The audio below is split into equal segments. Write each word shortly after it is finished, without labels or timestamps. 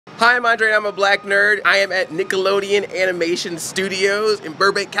Hi, I'm Andre, I'm a black nerd. I am at Nickelodeon Animation Studios in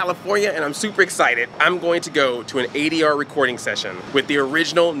Burbank, California, and I'm super excited. I'm going to go to an ADR recording session with the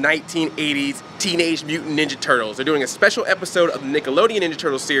original 1980s Teenage Mutant Ninja Turtles. They're doing a special episode of the Nickelodeon Ninja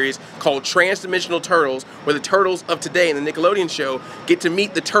Turtles series called Transdimensional Turtles, where the turtles of today in the Nickelodeon show get to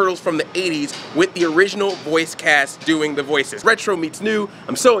meet the turtles from the 80s with the original voice cast doing the voices. Retro meets new.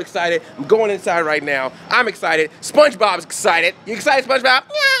 I'm so excited. I'm going inside right now. I'm excited. SpongeBob's excited. You excited, SpongeBob?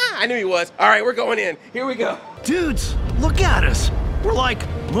 Yeah! I knew he was. All right, we're going in. Here we go. Dudes, look at us. We're like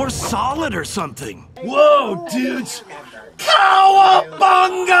more solid or something. Whoa, dudes.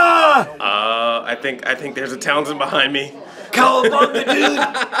 Cowabunga! I think there's a Townsend behind me. Cowabunga, dude.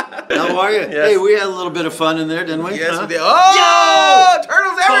 How are you? Yes. Hey, we had a little bit of fun in there, didn't we? Yes, Huh? we did. Oh! Yo!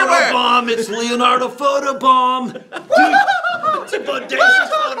 Turtles everywhere! Photobomb, it's Leonardo Photobomb. Dude, it's a bodacious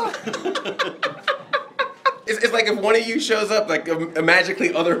photo. It's like if one of you shows up, like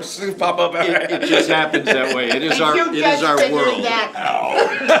magically others pop up. It just happens that way. It is our world.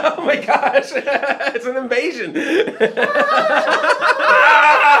 Oh my gosh! It's an invasion.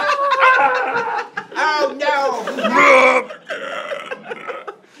 Oh no!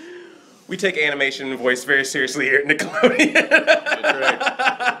 We take animation and voice very seriously here at Nickelodeon. That's right.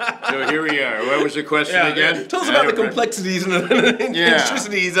 So here we are. What was the question again? Tell us about the complexities and the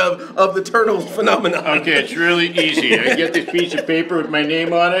intricacies of the turtles phenomenon. Okay, it's really easy. I get this piece of paper with my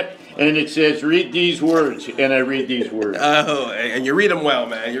name on it, and it says, read these words, and I read these words. Oh, and you read them well,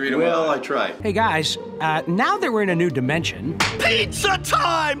 man. You read them well. Well, I try. Hey guys, now that we're in a new dimension... Pizza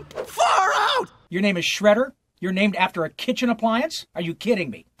time! Far out! Your name is Shredder? You're named after a kitchen appliance? Are you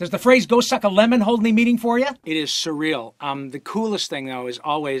kidding me? Does the phrase "go suck a lemon" hold any meaning for you? It is surreal. The coolest thing, though, is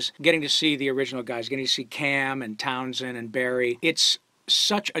always getting to see the original guys, getting to see Cam and Townsend and Barry. It's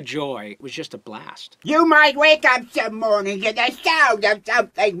such a joy. It was just a blast. You might wake up some morning to the sound of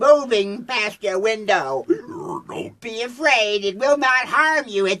something moving past your window. Don't be afraid, it will not harm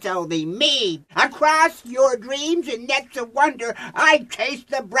you, it's only me. Across your dreams and nets of wonder, I chase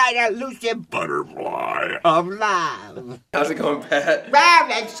the bright elusive butterfly of love. How's it going, Pat? Well,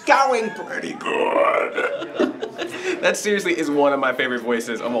 it's going pretty good. That seriously is one of my favorite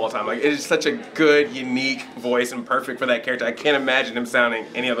voices of all time. Like, it is such a good, unique voice and perfect for that character. I can't imagine him sounding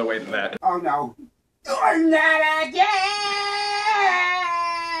any other way than that. Oh no. Not again!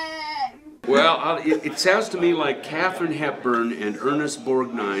 Well, it sounds to me like Katharine Hepburn and Ernest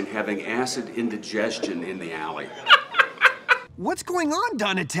Borgnine having acid indigestion in the alley. What's going on,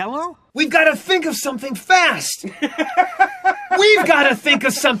 Donatello? We've got to think of something fast. We've got to think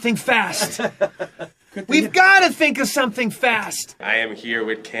of something fast. We've got to think of something fast. I am here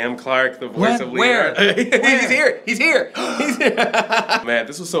with Cam Clark, the voice of Where? Leonardo. He's here. He's here. He's here. Man,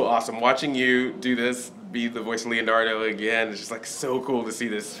 this was so awesome. Watching you do this, be the voice of Leonardo again, it's just like so cool to see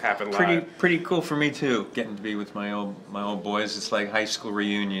this happen live. Pretty cool for me too. Getting to be with my old boys. It's like high school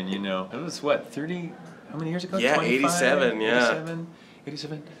reunion, you know. It was what, 30? How many years ago? Yeah, 25? 87. Yeah.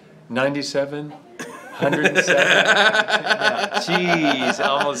 87, 97, 107. Yeah. Jeez,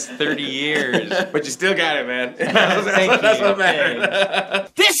 almost 30 years. But you still got it, man. Thank you. That's what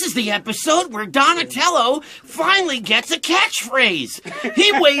matters. This is the episode where Donatello finally gets a catchphrase.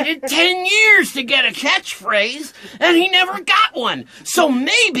 He waited 10 years to get a catchphrase, and he never got one. So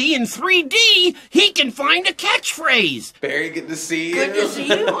maybe in 3D, he can find a catchphrase. Barry, good to see you. Good to see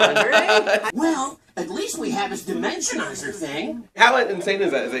you, Andre. Well, at least we have his Dimensionizer thing. How insane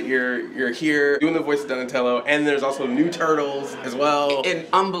is that? Is that you're here doing the voice of Donatello, and there's also new Turtles as well. And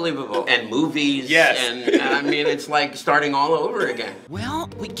unbelievable. And movies. Yes. And I mean, it's like starting all over again. Well,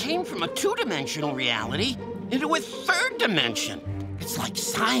 we came from a two-dimensional reality into a third dimension. It's like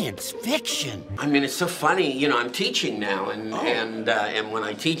science fiction. I mean, it's so funny. You know, I'm teaching now, and when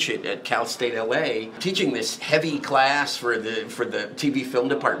I teach it at Cal State LA, teaching this heavy class for the TV film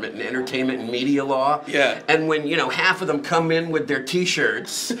department in entertainment and media law. Yeah. And when half of them come in with their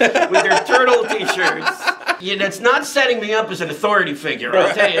T-shirts, with their turtle T-shirts. It's not setting me up as an authority figure,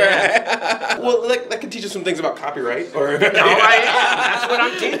 I'll tell you that. Well, that could teach us some things about copyright. Or That's what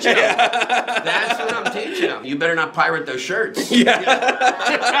I'm teaching them. That's what I'm teaching them. You better not pirate those shirts. Yeah.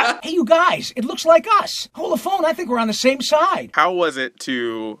 Hey, you guys, it looks like us. Hold the phone, I think we're on the same side. How was it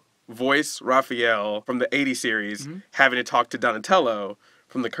to voice Raphael from the 80s series, having to talk to Donatello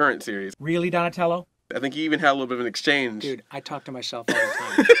from the current series? Really, Donatello? I think you even had a little bit of an exchange. Dude, I talk to myself all the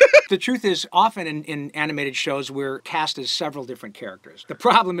time. The truth is, often in animated shows, we're cast as several different characters. The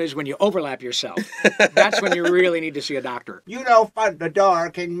problem is when you overlap yourself. That's when you really need to see a doctor. You know, front the door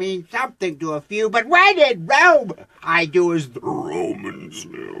can mean something to a few, but when in Rome, I do as the Romans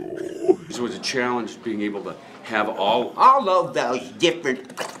do. So it was a challenge being able to have all All of those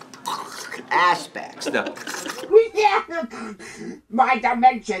different aspects. Now, My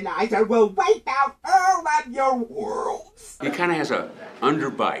dimensionizer will wipe out all of your worlds. He kind of has a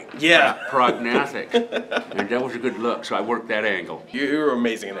underbite. Yeah. Prognatic. And that was a good look, so I worked that angle. You were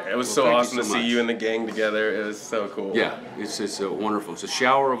amazing in there. It was so thank you awesome to so see much. you and the gang together. It was so cool. Yeah, it's wonderful. It's a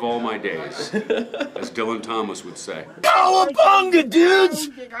shower of all my days, as Dylan Thomas would say. Cowabunga, dudes!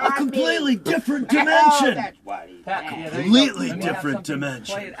 A completely different dimension! That's what he Completely different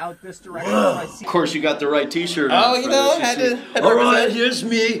dimension. Play it out this direction. So I see. Of course, you got the right T-shirt. Oh, you know, had to All right, represent. here's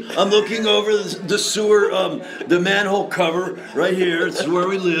me. I'm looking over the sewer, the manhole cover right here. It's where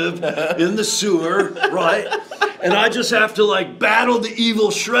we live, in the sewer, right? And I just have to like battle the evil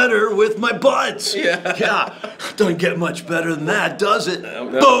shredder with my buds. Yeah. Doesn't get much better than that, does it?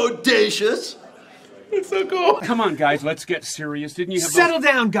 Bodacious. It's so cool. Come on, guys, let's get serious. Didn't you have Settle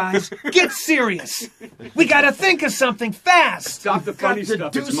down, guys. Get serious. We gotta think of something fast. Stop the funny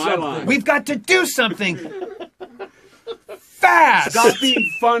stuff. It's my line. We've got to do something fast. Stop being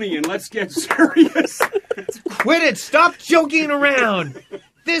funny and let's get serious. Quit it. Stop joking around.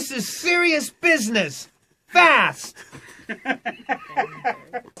 This is serious business. Fast.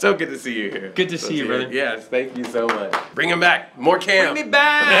 So good to see you here. Good to see you, brother. Yes, thank you so much. Bring him back. More Cam. Bring me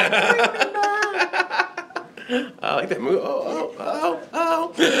back. I like that move.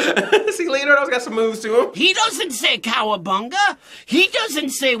 Oh. See, Leonardo's got some moves to him. he doesn't say cowabunga. He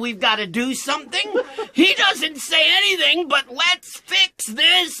doesn't say we've got to do something. He doesn't say anything but let's fix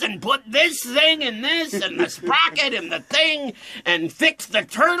this and put this thing in this and the sprocket and the thing and fix the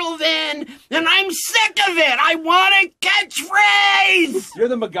turtle then. And I'm sick of it. I want a catchphrase. You're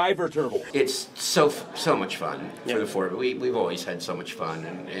the MacGyver turtle. It's so much fun for the four. We've always had so much fun,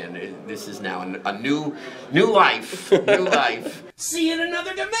 and this is now a new life. New life. See you in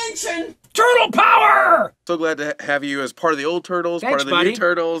another dimension. Turtle power! So glad to have you as part of the old Turtles, part Thanks, of the buddy. new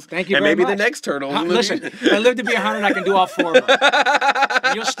Turtles, Thank you and very maybe much. the next Turtles. Listen, I live to be 100. I can do all 4 of them.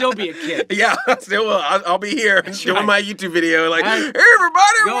 And you'll still be a kid. Yeah, I still will. I'll be here doing right. my YouTube video like, All hey, right.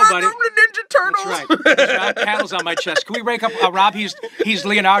 everybody, Go, welcome buddy. to Ninja Turtles. That's right. That's right. Paddles on my chest. Can we break up? Rob, he's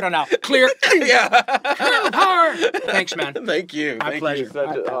Leonardo now. Clear. Yeah. Turtle power. Thanks, man. Thank you. My Thank pleasure. You.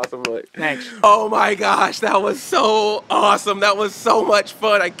 Such an awesome look. Thanks. Oh my gosh, that was so awesome. That was so much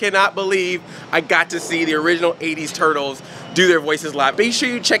fun. I cannot believe I got to see the original 80s Turtles do their voices live. Be sure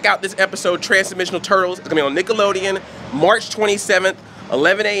you check out this episode, Transdimensional Turtles. It's gonna be on Nickelodeon, March 27th,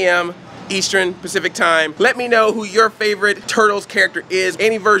 11 a.m. Eastern Pacific Time. Let me know who your favorite Turtles character is,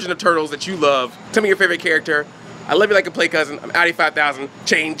 any version of Turtles that you love. Tell me your favorite character. I love you like a play cousin. I'm Audi 5000.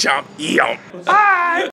 Chain chomp. Yomp. Bye.